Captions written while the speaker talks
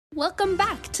Welcome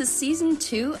back to Season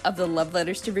 2 of the Love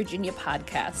Letters to Virginia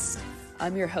podcast.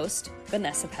 I'm your host,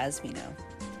 Vanessa Pasmino.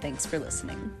 Thanks for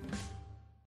listening.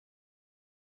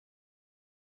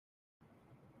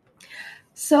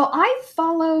 So I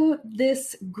follow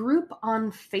this group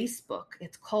on Facebook.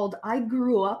 It's called I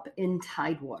Grew Up in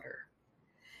Tidewater.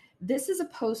 This is a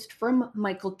post from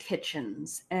Michael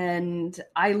Kitchens, and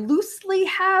I loosely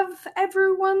have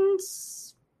everyone's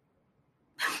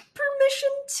permission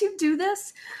to do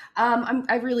this.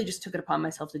 I really just took it upon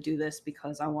myself to do this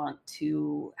because I want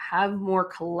to have more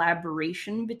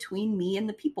collaboration between me and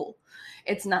the people.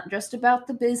 It's not just about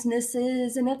the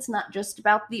businesses, and it's not just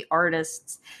about the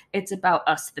artists. It's about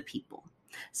us, the people.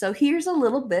 So here's a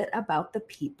little bit about the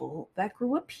people that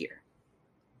grew up here.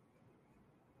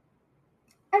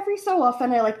 Every so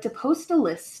often, I like to post a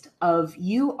list of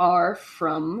you are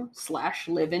from /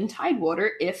 live in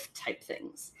Tidewater if type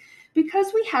things,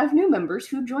 because we have new members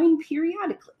who join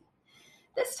periodically.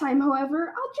 This time,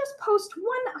 however, I'll just post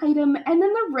one item and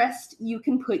then the rest you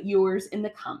can put yours in the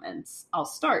comments. I'll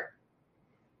start.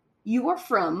 You are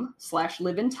from /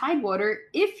 live in Tidewater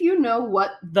if you know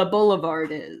what the boulevard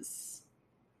is.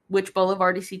 Which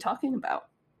boulevard is he talking about?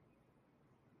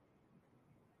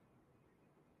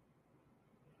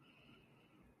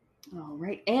 All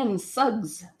right, Ann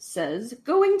Suggs says,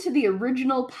 going to the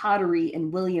original pottery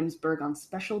in Williamsburg on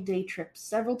special day trips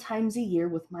several times a year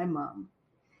with my mom,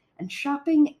 and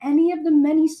shopping any of the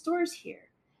many stores here,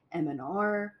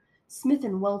 M&R, Smith &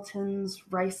 Welton's,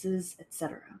 Rice's,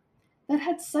 etc., that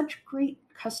had such great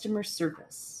customer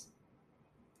service.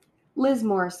 Liz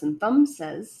Morrison Thumb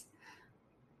says,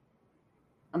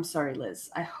 I'm sorry, Liz,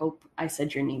 I hope I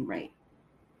said your name right.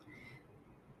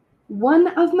 One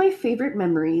of my favorite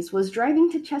memories was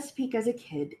driving to Chesapeake as a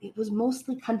kid. It was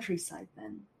mostly countryside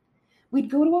then.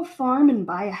 We'd go to a farm and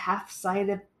buy a half side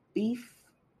of beef.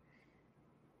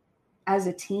 As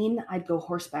a teen, I'd go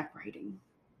horseback riding.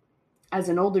 As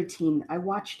an older teen, I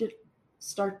watched it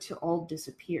start to all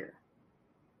disappear.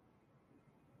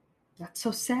 That's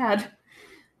so sad.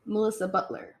 Melissa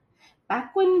Butler.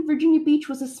 Back when Virginia Beach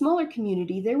was a smaller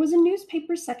community, there was a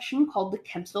newspaper section called the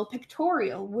Kempsville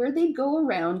Pictorial, where they'd go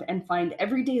around and find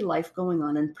everyday life going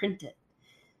on and print it.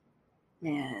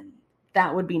 Man,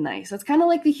 that would be nice. It's kind of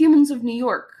like the Humans of New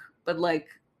York, but like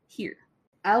here.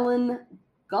 Alan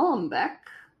Golombek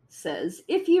says,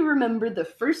 if you remember the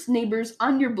first neighbors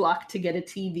on your block to get a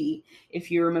TV, if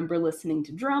you remember listening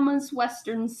to dramas,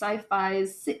 westerns,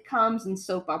 sci-fis, sitcoms, and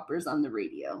soap operas on the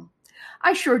radio.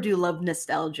 I sure do love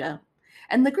nostalgia.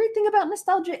 And the great thing about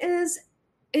nostalgia is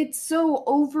it's so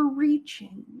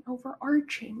overarching.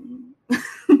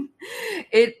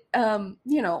 It,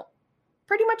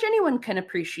 pretty much anyone can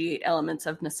appreciate elements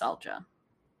of nostalgia,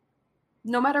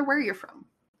 no matter where you're from.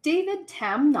 David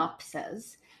Tam Knopp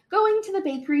says, going to the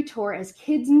bakery tour as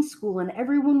kids in school and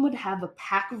everyone would have a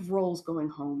pack of rolls going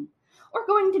home. Or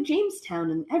going to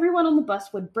Jamestown and everyone on the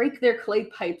bus would break their clay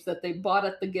pipes that they bought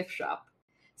at the gift shop.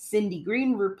 Cindy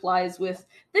Green replies with,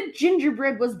 the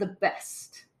gingerbread was the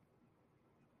best.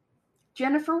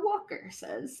 Jennifer Walker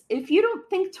says, if you don't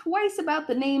think twice about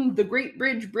the name The Great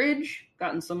Bridge Bridge,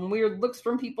 gotten some weird looks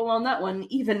from people on that one,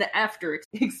 even after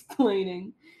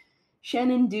explaining.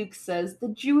 Shannon Duke says, the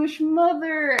Jewish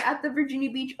Mother at the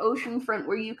Virginia Beach oceanfront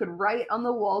where you could write on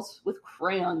the walls with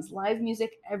crayons, live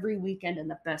music every weekend, and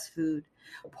the best food.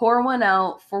 Pour one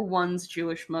out for one's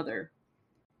Jewish mother.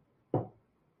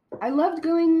 I loved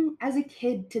going as a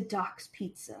kid to Doc's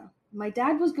Pizza. My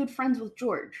dad was good friends with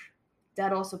George.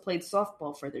 Dad also played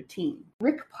softball for their team.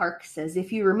 Rick Park says,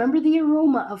 if you remember the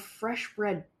aroma of fresh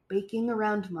bread baking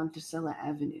around Monticello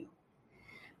Avenue.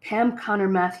 Pam Connor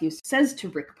Matthews says to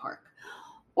Rick Park,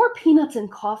 or peanuts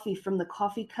and coffee from the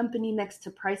coffee company next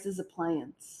to Price's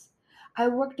Appliance. I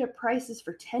worked at Price's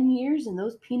for 10 years and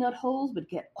those peanut holes would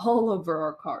get all over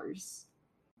our cars.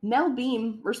 Mel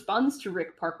Beam responds to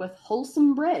Rick Park with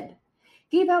wholesome bread.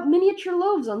 Gave out miniature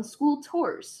loaves on school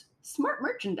tours. Smart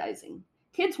merchandising.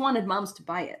 Kids wanted moms to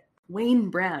buy it. Wayne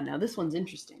Brown. Now this one's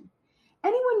interesting.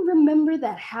 Anyone remember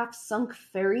that half-sunk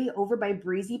ferry over by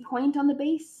Breezy Point on the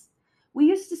base? We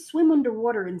used to swim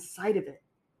underwater inside of it.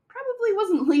 Probably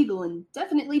wasn't legal and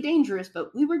definitely dangerous,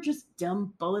 but we were just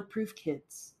dumb, bulletproof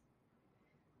kids.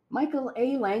 Michael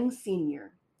A. Lang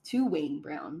Sr. to Wayne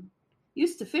Brown.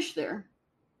 Used to fish there.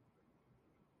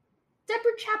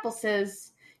 Deborah Chappell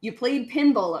says, you played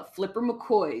pinball at Flipper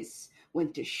McCoy's,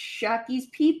 went to Shocky's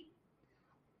Pizza?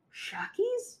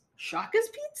 Shocky's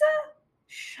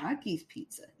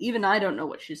Pizza. Even I don't know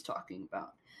what she's talking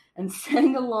about. And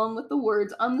sang along with the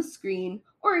words on the screen,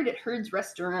 or ate at Herd's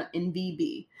Restaurant in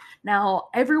VB. Now,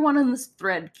 everyone on this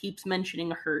thread keeps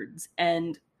mentioning Herd's,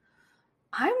 and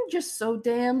I'm just so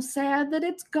damn sad that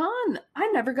it's gone. I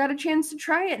never got a chance to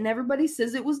try it, and everybody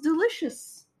says it was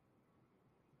delicious.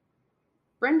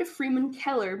 Brenda Freeman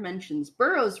Keller mentions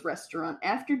Burroughs Restaurant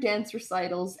after dance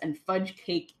recitals and fudge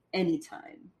cake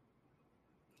anytime.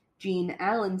 Jean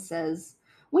Allen says,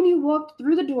 when you walked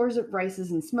through the doors at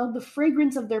Rice's and smelled the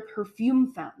fragrance of their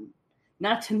perfume fountain,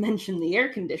 not to mention the air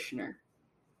conditioner.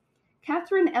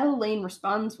 Catherine L. Lane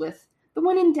responds with, the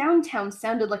one in downtown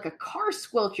sounded like a car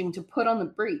squelching to put on the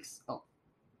brakes. Oh.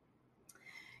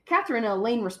 Catherine L.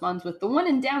 Lane responds with, the one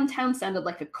in downtown sounded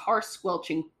like a car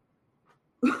squelching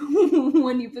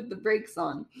when you put the brakes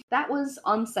on. That was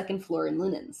on second floor in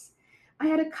Linens. I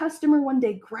had a customer one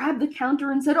day grab the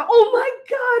counter and said, oh my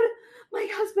God, my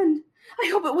husband. I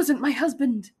hope it wasn't my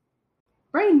husband.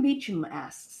 Brian Beecham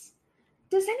asks,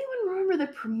 does anyone remember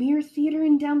the Premier Theater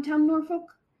in downtown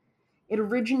Norfolk? It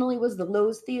originally was the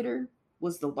Lowe's Theater,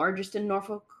 was the largest in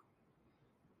Norfolk.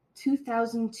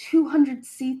 2,200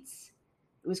 seats.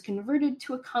 It was converted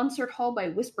to a concert hall by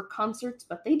Whisper Concerts,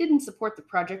 but they didn't support the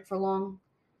project for long.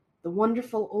 The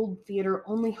wonderful old theater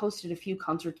only hosted a few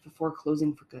concerts before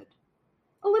closing for good.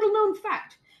 A little known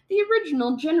fact, the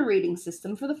original generating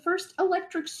system for the first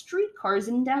electric streetcars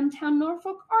in downtown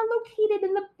Norfolk are located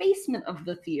in the basement of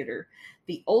the theater.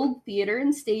 The old theater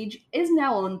and stage is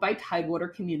now owned by Tidewater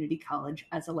Community College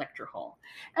as a lecture hall.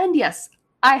 And yes,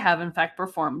 I have in fact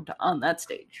performed on that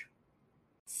stage.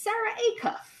 Sarah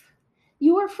Acuff,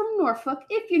 you are from Norfolk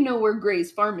if you know where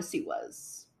Gray's Pharmacy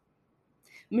was.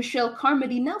 Michelle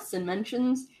Carmody Nelson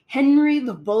mentions Henry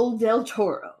the Bull del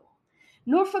Toro,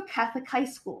 Norfolk Catholic High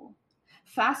School,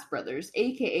 Fast Brothers,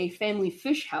 aka Family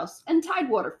Fish House, and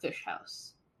Tidewater Fish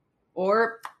House.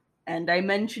 Or, and I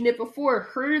mentioned it before,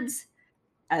 Herds,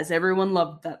 as everyone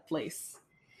loved that place.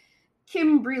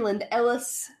 Kim Breland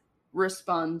Ellis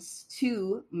responds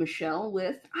to Michelle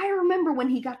with, I remember when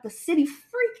he got the city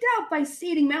freaked out by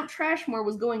stating Mount Trashmore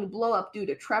was going to blow up due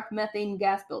to trapped methane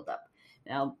gas buildup.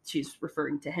 Now, she's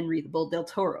referring to Henry the Bull del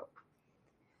Toro.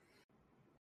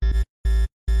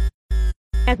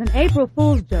 As an April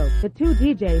Fool's joke, the two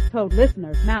DJs told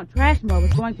listeners Mount Trashmore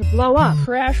was going to blow up.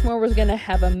 Trashmore was going to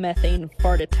have a methane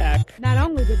fart attack. Not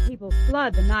only did people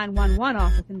flood the 911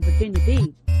 office in Virginia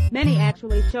Beach, many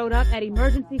actually showed up at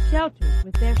emergency shelters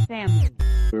with their families.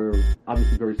 We're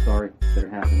obviously very sorry that it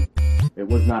happened. It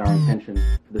was not our intention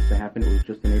for this to happen. It was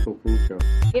just an April Fool's joke.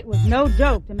 It was no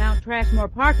joke to Mount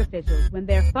Trashmore Park officials when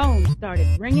their phones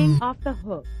started ringing off the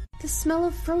hook. The smell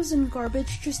of frozen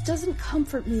garbage just doesn't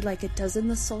comfort me like it does in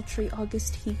the sultry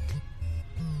August heat.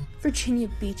 Virginia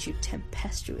Beach, you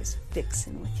tempestuous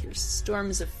vixen with your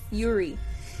storms of fury.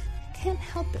 I can't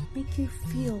help but make you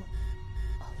feel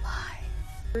alive.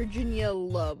 Virginia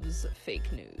loves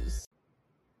fake news.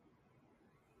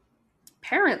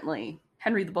 Apparently,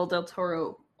 Henry the Bull del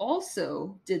Toro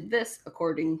also did this,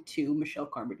 according to Michelle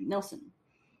Carmody Nelson.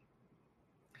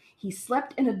 He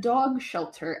slept in a dog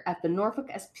shelter at the Norfolk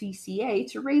SPCA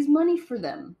to raise money for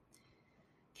them.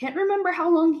 Can't remember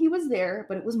how long he was there,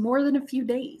 but it was more than a few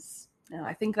days. Now,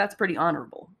 I think that's pretty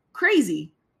honorable.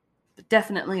 Crazy, but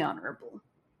definitely honorable.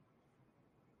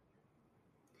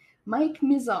 Mike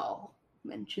Mizal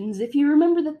mentions, if you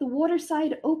remember that the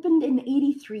Waterside opened in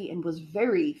 83 and was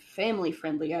very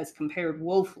family-friendly as compared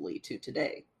woefully to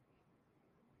today.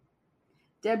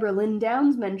 Deborah Lynn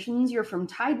Downs mentions you're from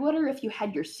Tidewater if you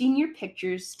had your senior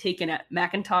pictures taken at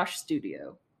Macintosh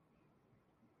Studio.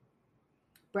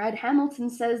 Brad Hamilton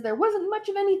says there wasn't much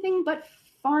of anything but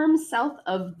farms south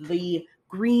of the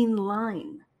Green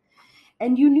Line.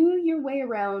 And you knew your way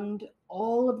around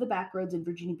all of the back roads in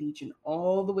Virginia Beach and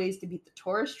all the ways to beat the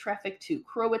tourist traffic to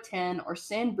Croatan or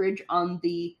Sandbridge on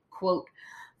the, quote,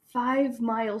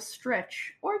 5-mile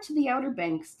stretch, or to the Outer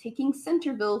Banks, taking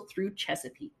Centerville through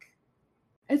Chesapeake.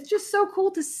 It's just so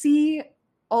cool to see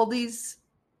all these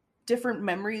different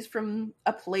memories from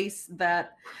a place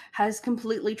that has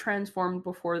completely transformed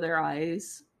before their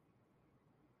eyes.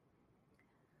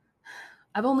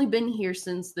 I've only been here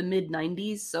since the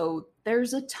mid-90s, so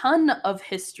there's a ton of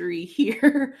history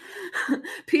here,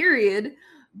 period.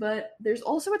 But there's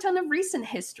also a ton of recent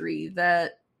history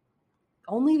that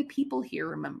only the people here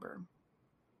remember.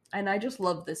 And I just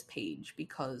love this page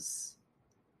because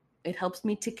it helps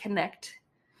me to connect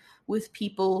with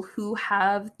people who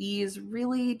have these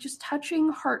really just touching,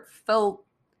 heartfelt,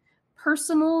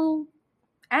 personal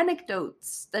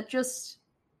anecdotes that just,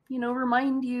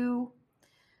 remind you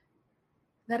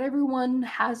that everyone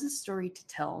has a story to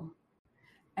tell.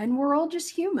 And we're all just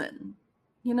human,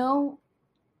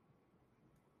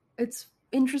 It's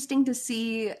interesting to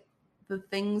see the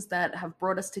things that have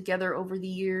brought us together over the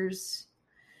years.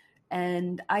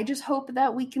 And I just hope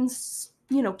that we can,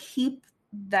 keep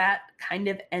that kind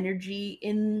of energy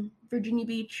in Virginia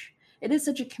Beach. It is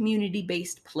such a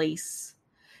community-based place.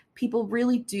 People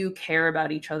really do care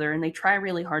about each other, and they try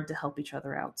really hard to help each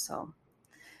other out. So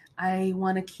I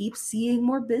want to keep seeing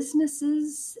more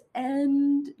businesses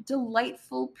and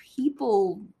delightful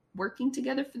people working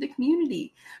together for the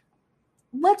community.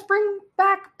 Let's bring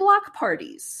back block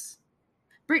parties.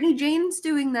 Brittany Jane's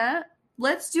doing that.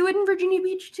 Let's do it in Virginia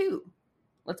Beach too.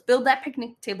 Let's build that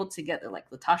picnic table together, like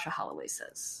Latasha Holloway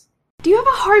says. Do you have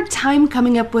a hard time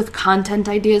coming up with content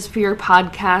ideas for your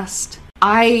podcast?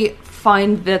 I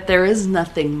find that there is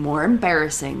nothing more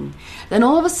embarrassing than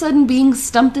all of a sudden being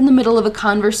stumped in the middle of a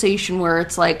conversation where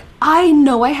it's like, I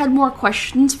know I had more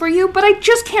questions for you, but I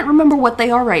just can't remember what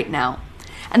they are right now.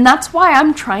 And that's why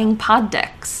I'm trying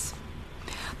Poddex.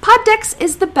 Poddex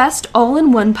is the best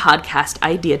all-in-one podcast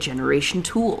idea generation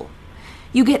tool.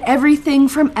 You get everything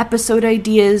from episode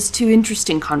ideas to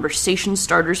interesting conversation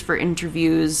starters for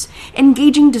interviews,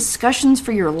 engaging discussions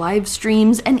for your live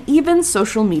streams, and even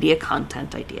social media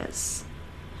content ideas.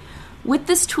 With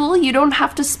this tool, you don't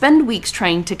have to spend weeks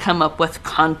trying to come up with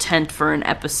content for an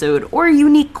episode or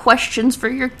unique questions for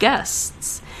your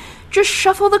guests. Just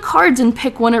shuffle the cards and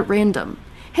pick one at random,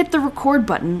 hit the record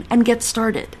button, and get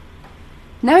started.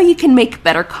 Now you can make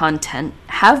better content,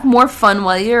 have more fun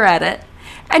while you're at it,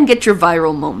 and get your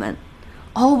viral moment,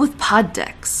 all with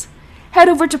Poddex. Head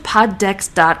over to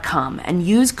poddex.com and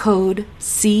use code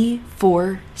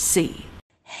C4C.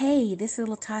 Hey, this is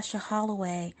Latasha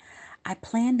Holloway. I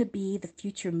plan to be the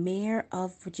future mayor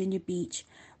of Virginia Beach,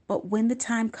 but when the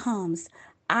time comes,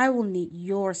 I will need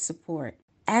your support.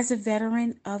 As a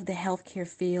veteran of the healthcare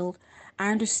field, I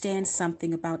understand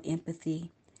something about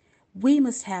empathy. We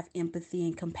must have empathy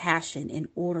and compassion in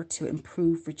order to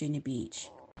improve Virginia Beach.